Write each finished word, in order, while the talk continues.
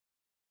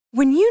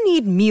When you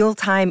need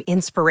mealtime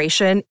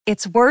inspiration,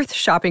 it's worth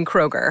shopping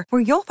Kroger,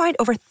 where you'll find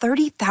over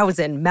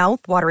 30,000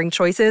 mouth-watering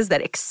choices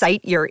that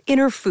excite your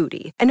inner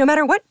foodie. And no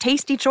matter what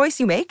tasty choice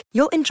you make,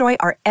 you'll enjoy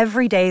our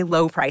everyday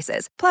low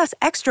prices, plus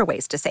extra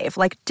ways to save,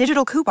 like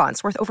digital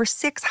coupons worth over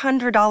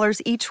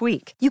 $600 each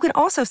week. You can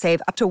also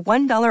save up to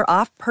 $1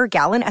 off per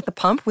gallon at the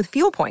pump with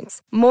fuel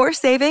points. More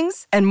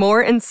savings and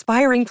more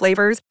inspiring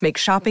flavors make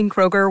shopping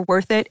Kroger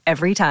worth it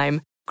every time.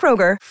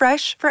 Kroger,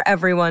 fresh for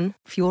everyone.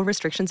 Fuel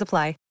restrictions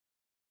apply.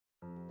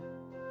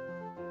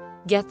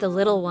 Get the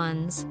little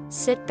ones,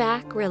 sit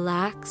back,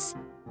 relax,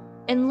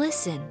 and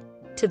listen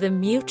to the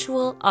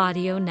Mutual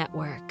Audio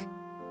Network.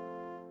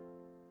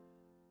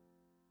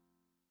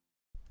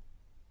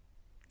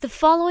 The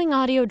following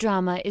audio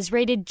drama is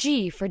rated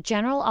G for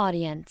general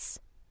audience.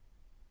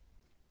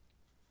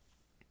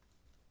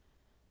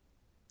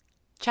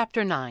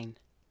 Chapter 9.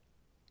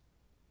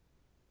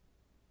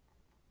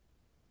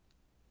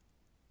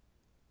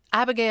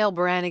 Abagail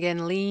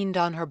Branagan leaned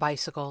on her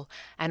bicycle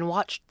and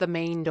watched the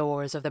main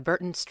doors of the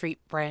Burton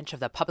Street branch of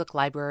the public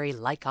library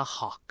like a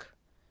hawk.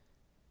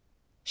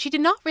 She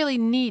did not really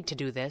need to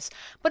do this,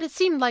 but it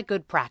seemed like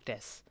good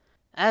practice,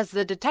 as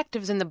the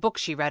detectives in the books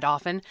she read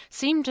often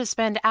seemed to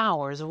spend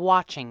hours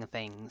watching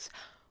things,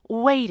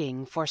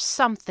 waiting for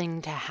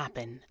something to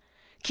happen,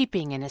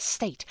 keeping in a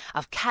state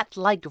of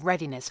cat-like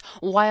readiness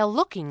while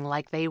looking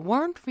like they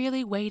weren't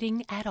really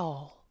waiting at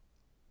all.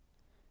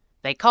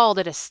 They called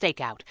it a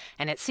stakeout,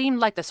 and it seemed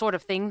like the sort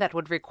of thing that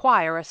would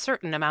require a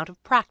certain amount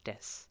of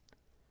practice.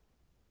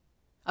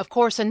 Of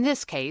course, in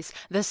this case,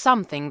 the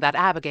something that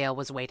Abagail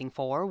was waiting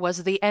for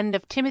was the end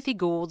of Timothy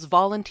Gould's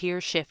volunteer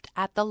shift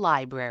at the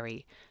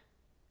library.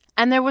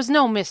 And there was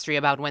no mystery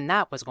about when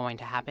that was going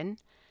to happen.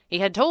 He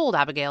had told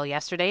Abagail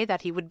yesterday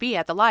that he would be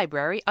at the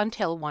library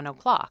until 1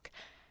 o'clock.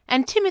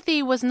 And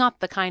Timothy was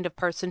not the kind of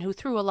person who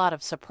threw a lot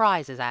of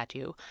surprises at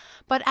you,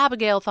 but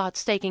Abagail thought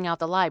staking out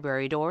the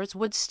library doors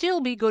would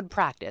still be good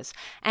practice,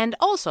 and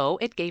also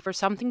it gave her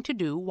something to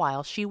do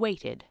while she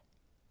waited.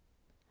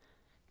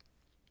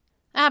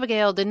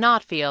 Abagail did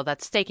not feel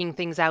that staking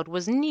things out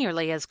was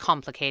nearly as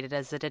complicated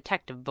as the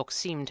detective books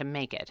seemed to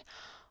make it,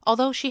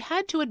 although she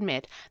had to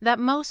admit that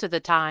most of the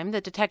time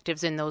the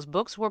detectives in those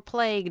books were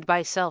plagued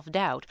by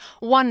self-doubt,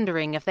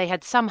 wondering if they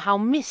had somehow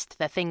missed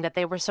the thing that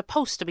they were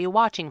supposed to be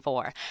watching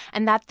for,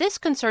 and that this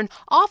concern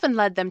often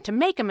led them to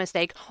make a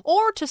mistake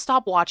or to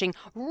stop watching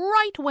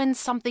right when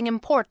something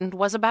important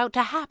was about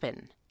to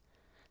happen.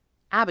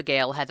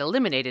 Abagail had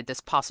eliminated this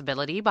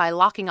possibility by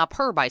locking up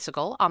her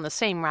bicycle on the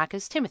same rack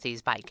as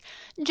Timothy's bike,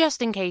 just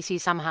in case he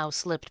somehow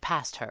slipped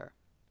past her.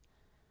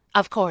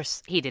 Of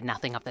course, he did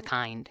nothing of the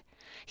kind.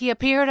 He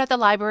appeared at the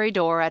library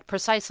door at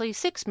precisely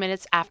 6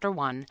 minutes after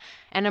 1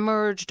 and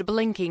emerged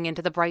blinking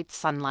into the bright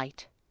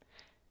sunlight.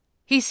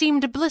 He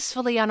seemed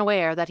blissfully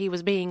unaware that he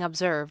was being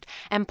observed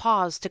and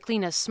paused to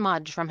clean a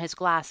smudge from his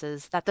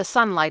glasses that the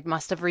sunlight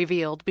must have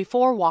revealed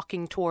before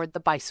walking toward the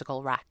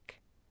bicycle rack.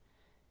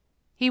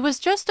 He was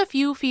just a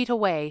few feet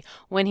away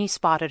when he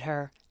spotted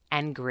her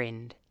and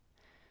grinned,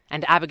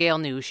 and Abagail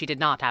knew she did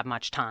not have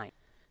much time.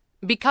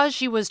 Because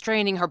she was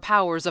training her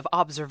powers of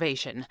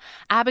observation,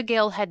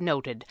 Abagail had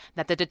noted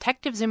that the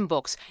detectives in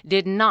books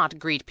did not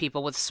greet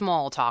people with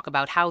small talk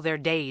about how their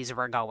days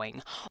were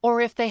going,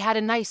 or if they had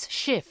a nice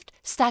shift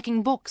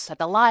stacking books at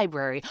the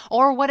library,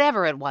 or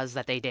whatever it was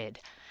that they did.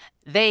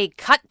 They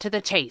cut to the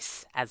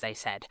chase, as they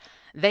said.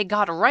 They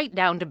got right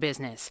down to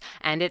business,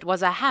 and it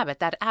was a habit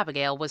that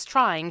Abagail was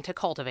trying to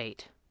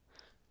cultivate.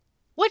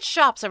 "Which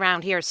shops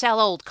around here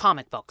sell old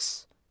comic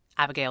books?"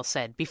 Abagail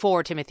said,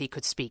 before Timothy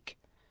could speak.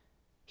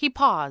 He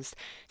paused,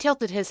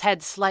 tilted his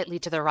head slightly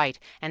to the right,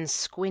 and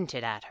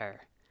squinted at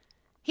her.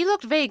 He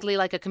looked vaguely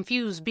like a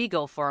confused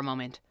beagle for a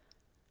moment.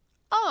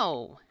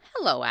 "Oh,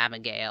 hello,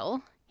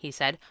 Abagail," he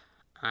said.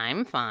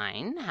 "I'm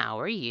fine. How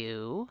are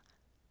you?"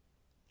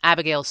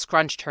 Abagail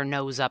scrunched her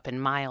nose up in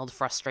mild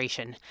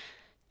frustration.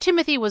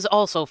 Timothy was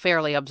also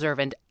fairly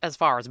observant as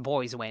far as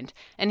boys went,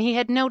 and he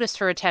had noticed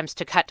her attempts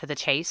to cut to the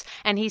chase,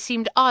 and he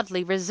seemed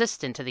oddly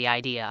resistant to the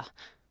idea.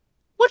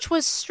 Which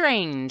was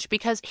strange,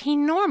 because he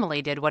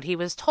normally did what he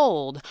was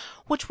told,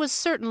 which was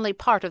certainly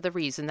part of the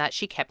reason that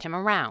she kept him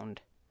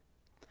around.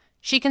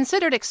 She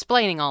considered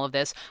explaining all of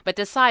this, but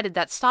decided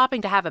that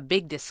stopping to have a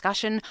big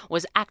discussion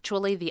was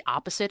actually the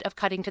opposite of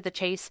cutting to the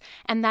chase,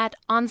 and that,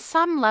 on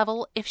some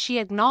level, if she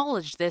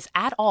acknowledged this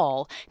at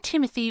all,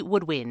 Timothy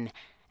would win,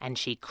 and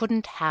she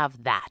couldn't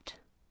have that.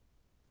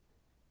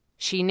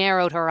 She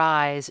narrowed her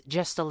eyes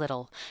just a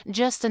little,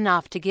 just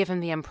enough to give him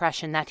the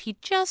impression that he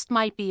just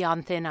might be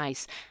on thin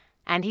ice,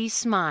 and he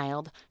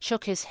smiled,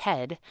 shook his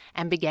head,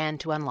 and began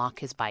to unlock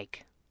his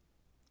bike.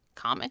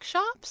 "Comic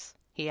shops?"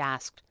 he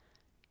asked.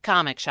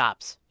 "Comic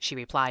shops," she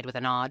replied with a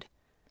nod.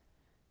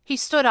 He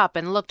stood up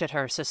and looked at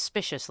her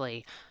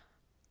suspiciously.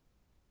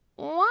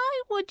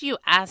 "Why would you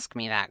ask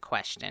me that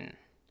question?"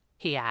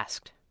 he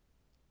asked.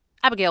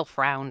 Abagail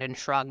frowned and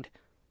shrugged.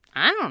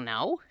 "I don't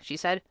know," she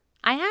said.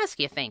 "I ask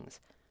you things.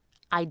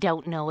 I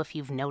don't know if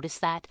you've noticed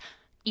that.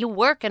 You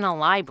work in a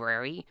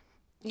library.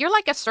 You're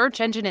like a search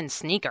engine in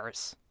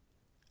sneakers."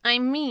 I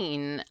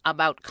mean,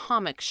 about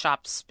comic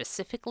shops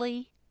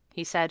specifically,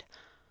 he said.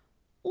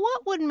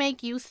 What would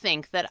make you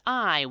think that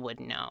I would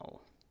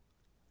know?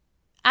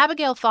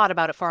 Abagail thought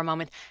about it for a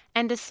moment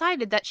and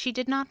decided that she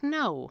did not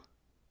know.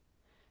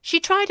 She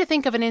tried to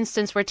think of an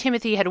instance where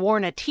Timothy had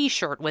worn a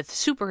T-shirt with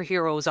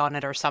superheroes on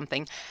it or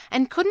something,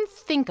 and couldn't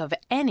think of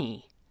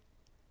any.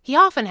 He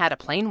often had a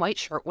plain white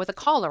shirt with a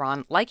collar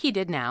on, like he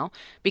did now,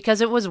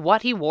 because it was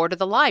what he wore to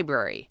the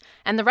library,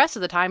 and the rest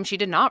of the time she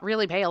did not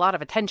really pay a lot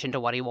of attention to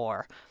what he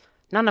wore.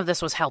 None of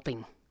this was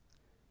helping.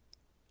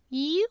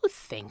 You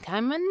think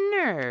I'm a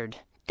nerd,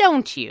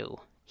 don't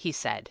you? He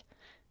said,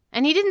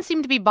 and he didn't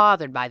seem to be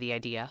bothered by the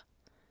idea.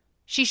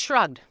 She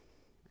shrugged.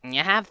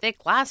 You have thick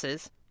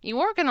glasses. You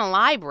work in a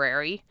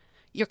library.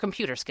 Your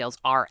computer skills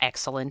are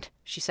excellent,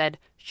 she said.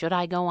 Should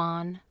I go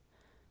on?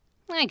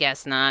 I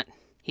guess not,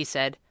 he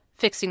said,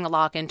 fixing the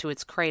lock into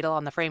its cradle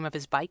on the frame of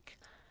his bike.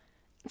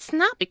 It's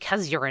not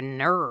because you're a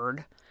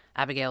nerd,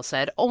 Abagail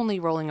said, only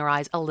rolling her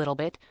eyes a little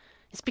bit.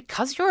 It's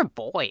because you're a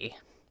boy.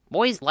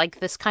 Boys like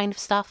this kind of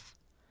stuff.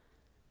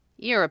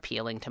 You're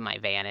appealing to my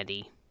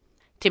vanity,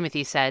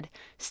 Timothy said,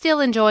 still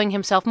enjoying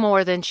himself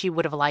more than she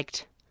would have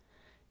liked.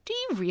 Do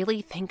you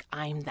really think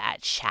I'm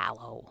that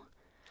shallow?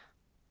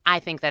 I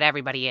think that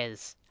everybody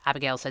is,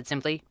 Abagail said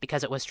simply,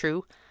 because it was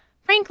true.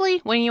 Frankly,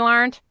 when you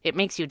aren't, it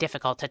makes you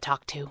difficult to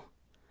talk to.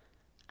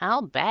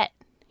 I'll bet,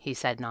 he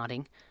said,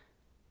 nodding.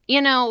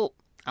 You know,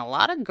 a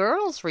lot of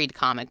girls read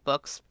comic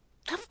books.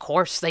 Of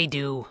course they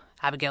do,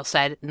 Abagail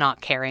said, not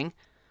caring.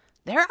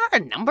 There are a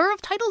number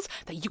of titles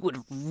that you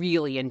would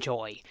really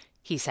enjoy,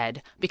 he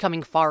said,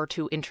 becoming far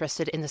too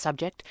interested in the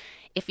subject.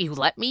 If you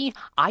let me,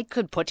 I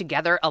could put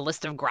together a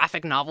list of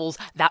graphic novels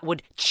that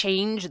would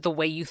change the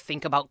way you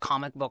think about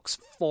comic books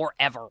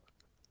forever.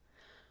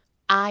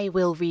 I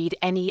will read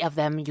any of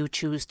them you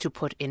choose to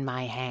put in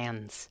my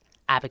hands,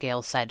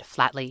 Abagail said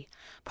flatly,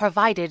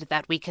 provided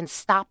that we can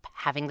stop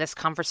having this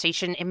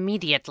conversation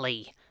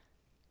immediately.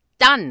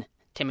 Done,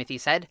 Timothy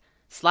said,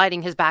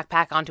 sliding his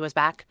backpack onto his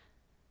back.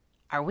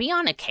 Are we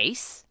on a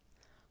case?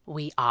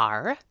 We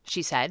are,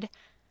 she said,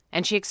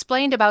 and she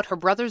explained about her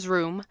brother's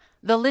room,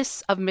 the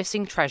lists of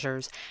missing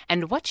treasures,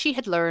 and what she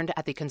had learned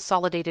at the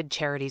Consolidated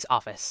Charities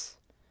office.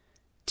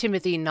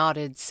 Timothy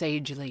nodded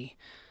sagely.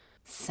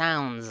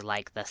 Sounds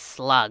like the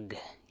slug,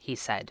 he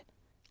said.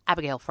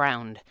 Abagail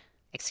frowned.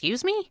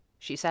 Excuse me?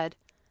 She said.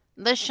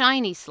 The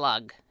shiny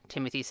slug,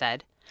 Timothy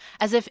said,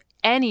 as if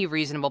any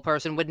reasonable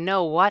person would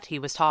know what he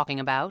was talking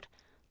about.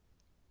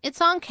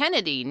 It's on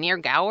Kennedy, near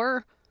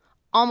Gower.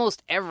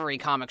 Almost every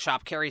comic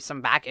shop carries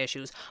some back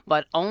issues,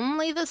 but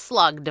only the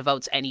slug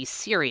devotes any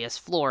serious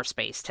floor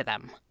space to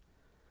them.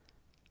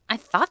 I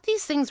thought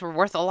these things were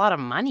worth a lot of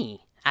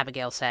money,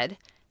 Abagail said,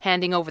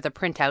 handing over the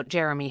printout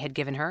Jeremy had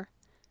given her.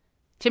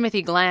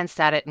 Timothy glanced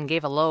at it and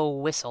gave a low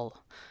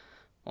whistle.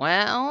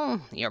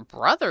 Well, your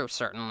brother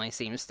certainly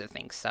seems to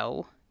think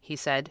so, he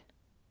said.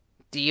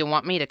 Do you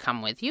want me to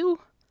come with you?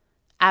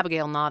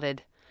 Abagail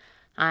nodded.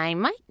 I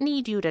might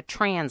need you to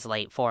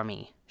translate for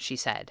me, she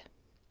said.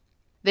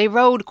 They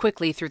rode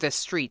quickly through the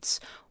streets,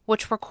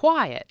 which were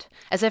quiet,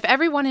 as if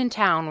everyone in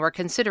town were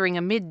considering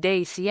a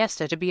midday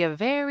siesta to be a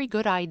very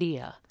good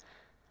idea.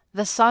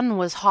 The sun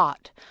was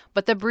hot,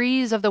 but the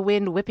breeze of the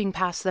wind whipping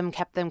past them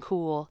kept them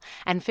cool,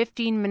 and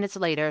 15 minutes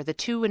later the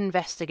two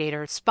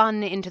investigators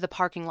spun into the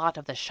parking lot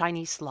of the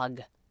Shiny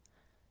Slug.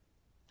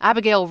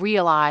 Abagail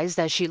realized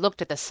as she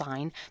looked at the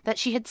sign that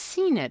she had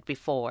seen it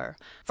before,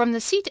 from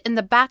the seat in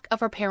the back of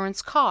her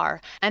parents'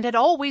 car, and had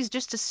always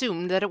just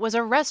assumed that it was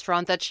a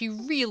restaurant that she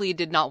really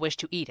did not wish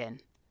to eat in.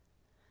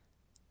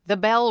 The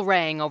bell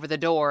rang over the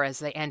door as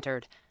they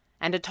entered,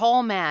 and a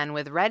tall man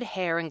with red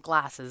hair and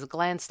glasses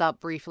glanced up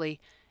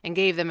briefly and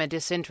gave them a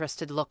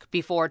disinterested look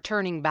before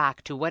turning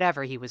back to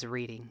whatever he was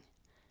reading.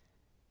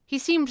 He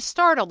seemed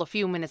startled a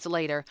few minutes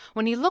later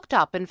when he looked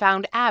up and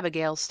found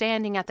Abagail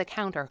standing at the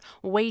counter,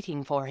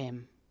 waiting for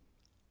him.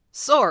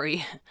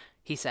 Sorry,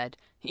 he said.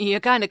 You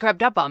kind of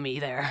crept up on me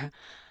there.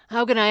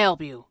 How can I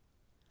help you?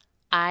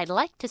 I'd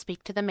like to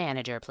speak to the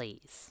manager,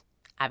 please,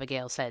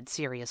 Abagail said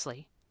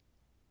seriously.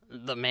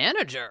 The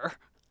manager?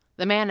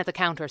 The man at the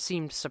counter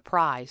seemed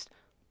surprised.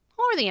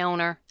 Or the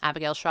owner,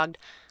 Abagail shrugged.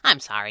 I'm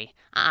sorry.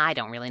 I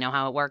don't really know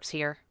how it works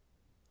here.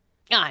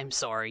 I'm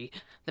sorry,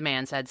 the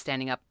man said,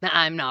 standing up.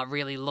 I'm not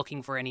really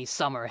looking for any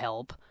summer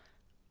help.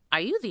 Are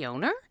you the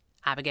owner?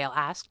 Abagail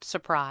asked,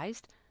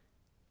 surprised.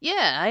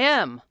 Yeah, I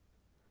am.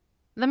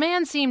 The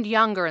man seemed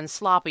younger and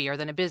sloppier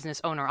than a business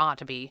owner ought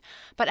to be,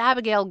 but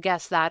Abagail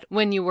guessed that,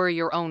 when you were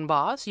your own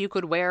boss, you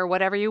could wear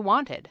whatever you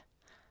wanted.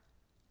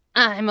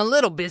 I'm a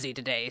little busy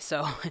today,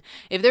 so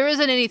if there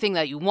isn't anything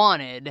that you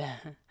wanted...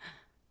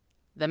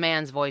 The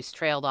man's voice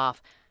trailed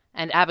off,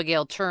 and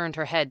Abagail turned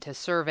her head to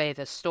survey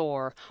the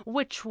store,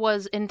 which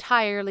was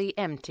entirely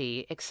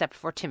empty except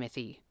for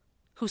Timothy,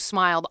 who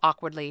smiled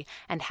awkwardly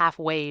and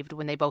half-waved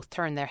when they both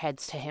turned their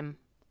heads to him.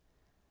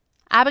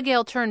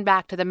 Abagail turned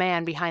back to the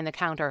man behind the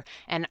counter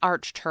and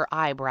arched her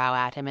eyebrow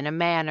at him in a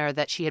manner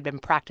that she had been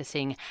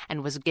practicing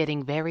and was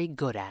getting very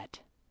good at.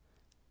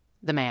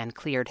 The man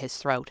cleared his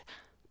throat.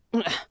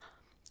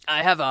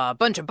 I have a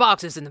bunch of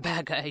boxes in the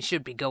bag I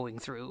should be going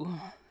through,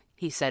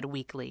 he said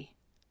weakly.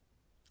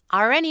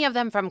 Are any of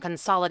them from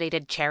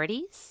Consolidated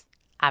Charities?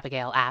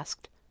 Abagail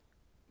asked.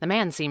 The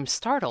man seemed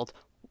startled.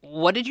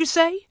 What did you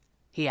say?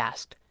 He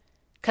asked.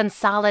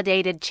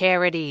 Consolidated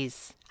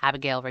Charities,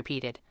 Abagail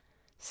repeated.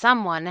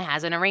 Someone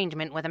has an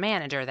arrangement with a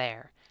manager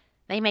there.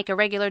 They make a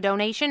regular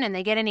donation and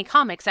they get any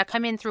comics that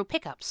come in through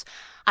pickups.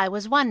 I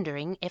was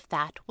wondering if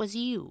that was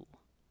you.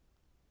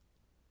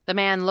 The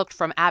man looked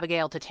from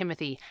Abagail to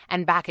Timothy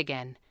and back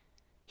again.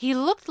 He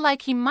looked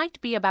like he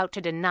might be about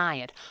to deny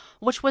it,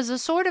 which was the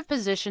sort of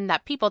position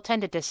that people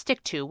tended to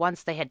stick to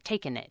once they had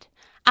taken it,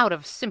 out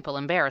of simple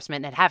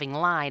embarrassment at having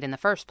lied in the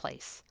first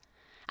place.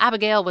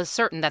 Abagail was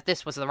certain that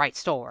this was the right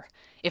store.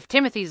 If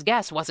Timothy's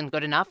guess wasn't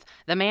good enough,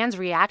 the man's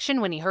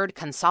reaction when he heard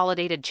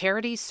Consolidated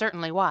Charities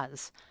certainly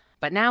was.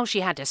 But now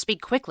she had to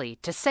speak quickly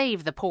to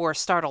save the poor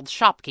startled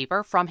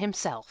shopkeeper from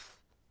himself.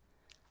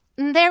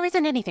 There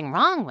isn't anything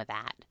wrong with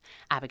that,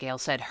 Abagail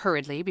said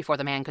hurriedly before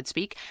the man could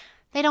speak.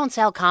 They don't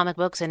sell comic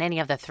books in any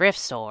of the thrift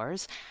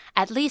stores.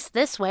 At least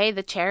this way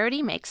the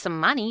charity makes some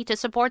money to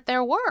support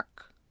their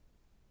work.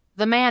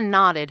 The man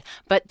nodded,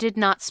 but did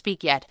not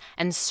speak yet,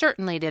 and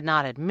certainly did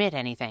not admit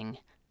anything.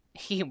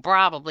 You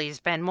probably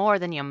spend more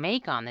than you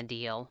make on the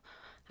deal,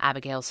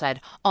 Abagail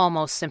said,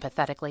 almost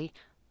sympathetically.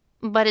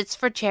 But it's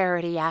for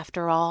charity,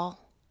 after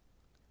all.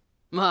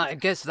 I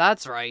guess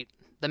that's right,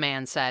 the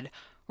man said,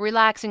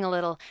 relaxing a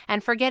little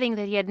and forgetting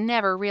that he had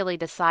never really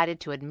decided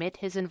to admit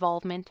his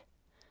involvement.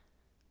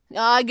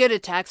 I get a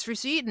tax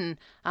receipt, and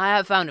I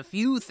have found a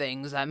few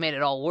things that made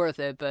it all worth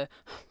it, but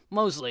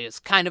mostly it's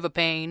kind of a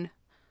pain.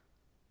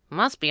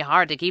 Must be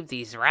hard to keep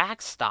these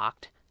racks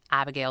stocked,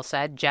 Abagail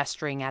said,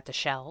 gesturing at the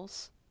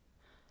shelves.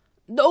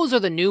 Those are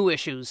the new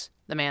issues,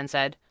 the man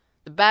said.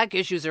 The back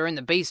issues are in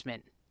the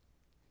basement.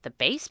 The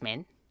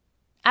basement?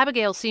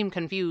 Abagail seemed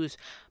confused,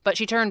 but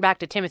she turned back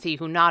to Timothy,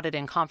 who nodded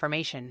in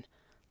confirmation.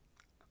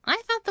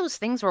 I thought those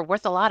things were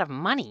worth a lot of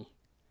money.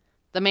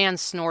 The man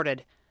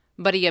snorted,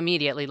 but he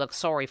immediately looked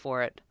sorry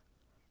for it.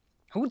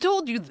 Who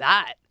told you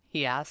that?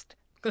 He asked.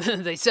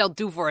 They sell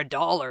 2 for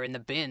 $1 in the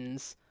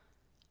bins.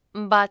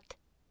 But...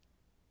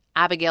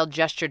 Abagail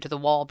gestured to the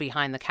wall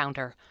behind the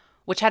counter,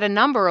 which had a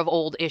number of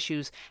old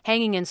issues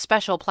hanging in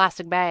special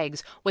plastic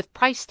bags with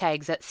price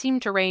tags that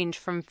seemed to range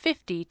from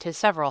 $50 to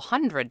several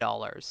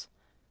 $100s.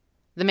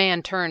 The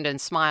man turned and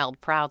smiled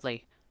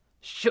proudly.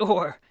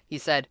 Sure, he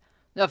said.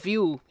 A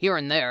few here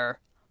and there.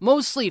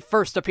 Mostly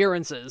first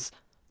appearances.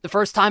 The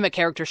first time a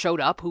character showed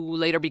up who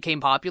later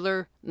became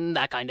popular,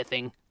 that kind of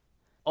thing.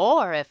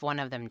 Or if one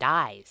of them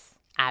dies,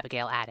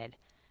 Abagail added,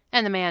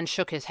 and the man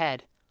shook his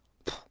head.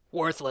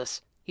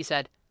 Worthless, he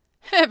said.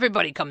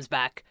 Everybody comes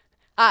back.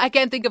 I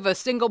can't think of a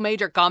single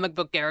major comic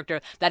book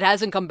character that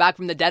hasn't come back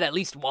from the dead at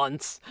least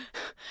once.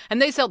 And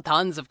they sell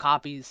tons of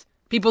copies.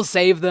 People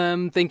save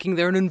them, thinking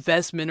they're an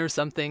investment or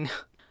something.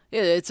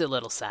 It's a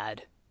little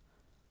sad.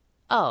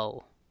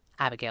 Oh,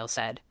 Abagail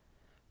said,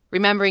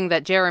 remembering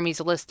that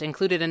Jeremy's list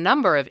included a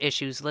number of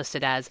issues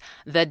listed as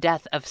The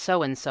Death of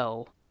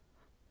So-and-so.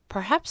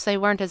 Perhaps they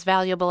weren't as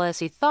valuable as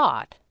he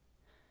thought.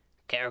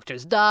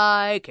 Characters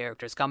die,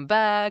 characters come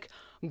back,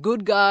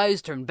 good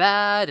guys turn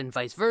bad, and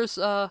vice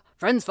versa.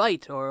 Friends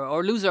fight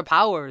or lose their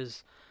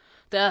powers.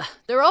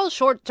 They're all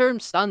short-term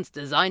stunts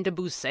designed to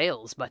boost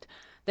sales, but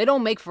they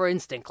don't make for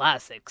instant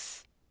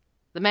classics.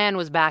 The man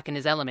was back in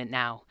his element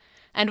now,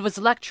 and was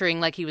lecturing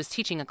like he was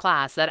teaching a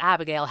class that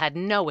Abagail had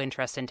no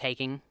interest in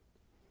taking.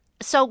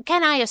 So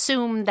can I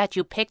assume that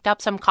you picked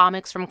up some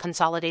comics from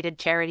Consolidated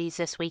Charities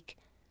this week?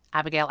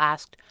 Abagail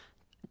asked.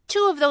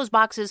 2 of those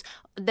boxes,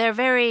 they're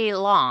very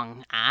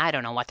long. I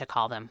don't know what to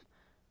call them.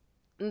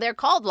 They're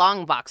called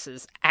long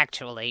boxes,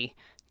 actually,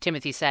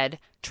 Timothy said,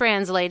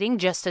 translating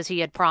just as he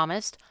had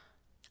promised.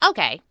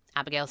 Okay,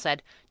 Abagail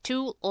said.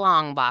 2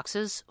 long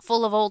boxes,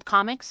 full of old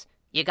comics.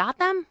 You got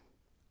them?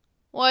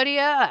 Why do you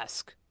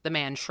ask? The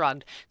man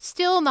shrugged,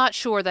 still not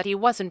sure that he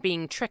wasn't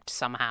being tricked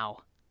somehow.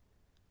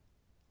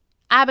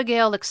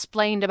 Abagail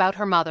explained about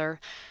her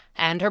mother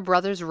and her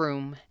brother's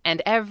room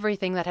and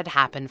everything that had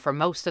happened for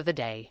most of the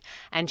day,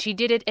 and she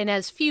did it in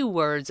as few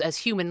words as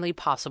humanly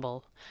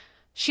possible.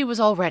 She was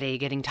already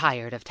getting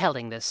tired of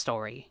telling this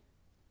story.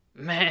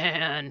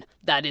 Man,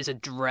 that is a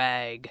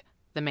drag,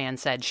 the man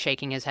said,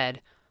 shaking his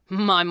head.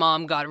 My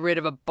mom got rid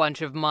of a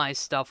bunch of my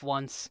stuff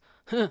once.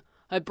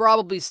 I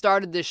probably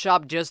started this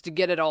shop just to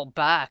get it all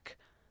back.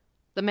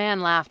 The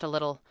man laughed a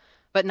little,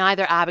 but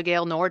neither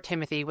Abagail nor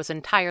Timothy was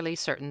entirely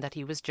certain that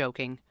he was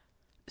joking.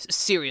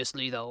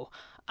 Seriously, though,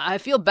 I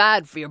feel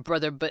bad for your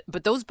brother,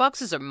 but those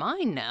boxes are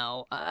mine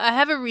now. I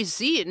have a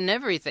receipt and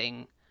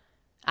everything.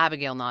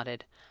 Abagail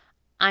nodded.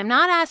 I'm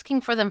not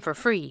asking for them for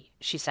free,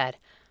 she said,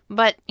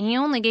 but he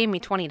only gave me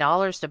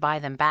 $20 to buy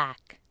them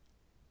back.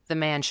 The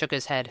man shook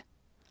his head.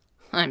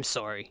 I'm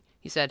sorry,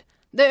 he said.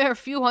 There are a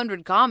few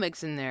hundred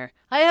comics in there.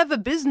 I have a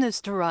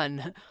business to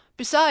run.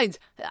 Besides,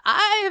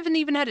 I haven't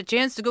even had a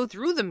chance to go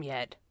through them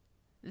yet.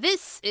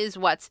 This is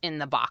what's in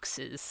the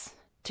boxes,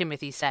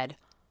 Timothy said,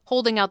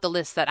 holding out the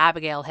list that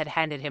Abagail had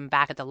handed him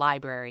back at the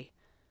library.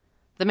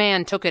 The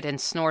man took it and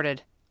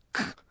snorted.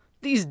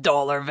 "These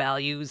dollar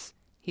values,"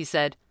 he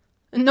said.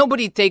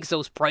 "Nobody takes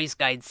those price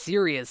guides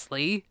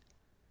seriously."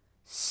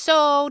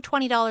 "So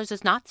 $20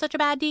 is not such a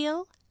bad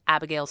deal?"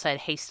 Abagail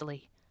said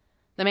hastily.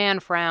 The man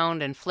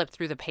frowned and flipped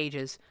through the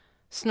pages,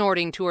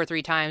 snorting 2 or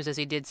 3 times as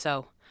he did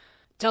so.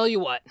 "Tell you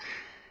what,"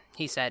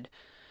 he said.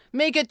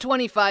 "Make it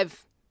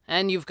 25,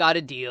 and you've got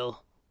a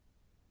deal."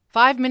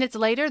 5 minutes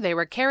later, they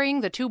were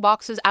carrying the 2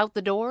 boxes out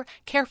the door,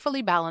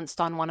 carefully balanced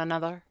on one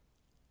another.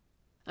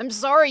 "I'm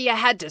sorry you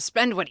had to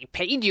spend what he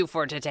paid you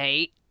for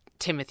today,"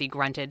 Timothy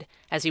grunted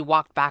as he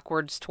walked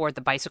backwards toward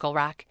the bicycle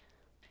rack.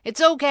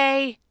 "It's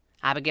okay,"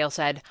 Abagail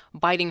said,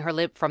 biting her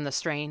lip from the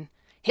strain.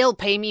 "He'll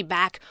pay me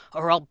back,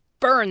 or I'll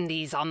burn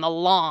these on the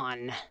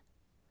lawn."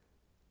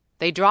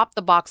 They dropped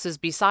the boxes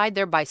beside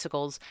their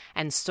bicycles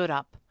and stood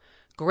up,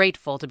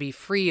 grateful to be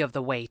free of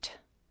the weight.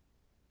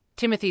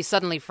 Timothy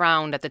suddenly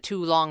frowned at the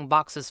 2 long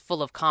boxes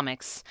full of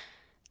comics.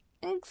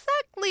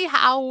 "Exactly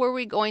how were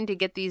we going to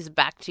get these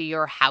back to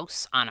your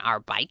house on our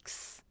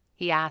bikes?"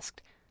 he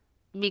asked.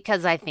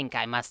 "Because I think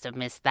I must have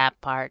missed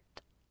that part."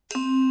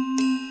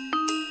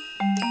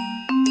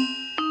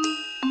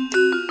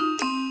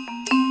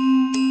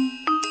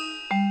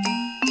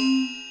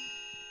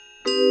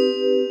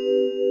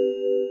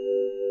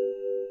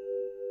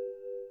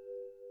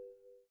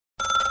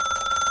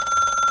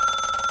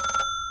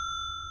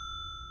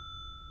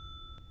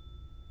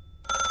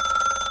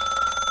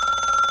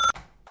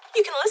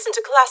 You can listen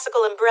to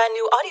classical and brand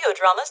new audio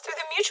dramas through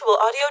the Mutual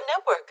Audio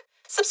Network.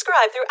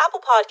 Subscribe through Apple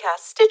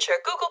Podcasts,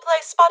 Stitcher, Google Play,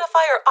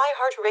 Spotify, or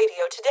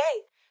iHeartRadio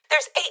today.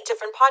 There's 8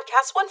 different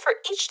podcasts, one for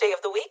each day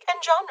of the week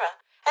and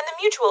genre, and the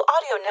Mutual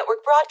Audio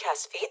Network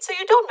broadcast feed so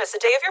you don't miss a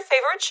day of your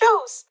favorite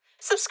shows.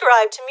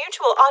 Subscribe to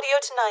Mutual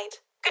Audio tonight.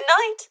 Good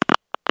night.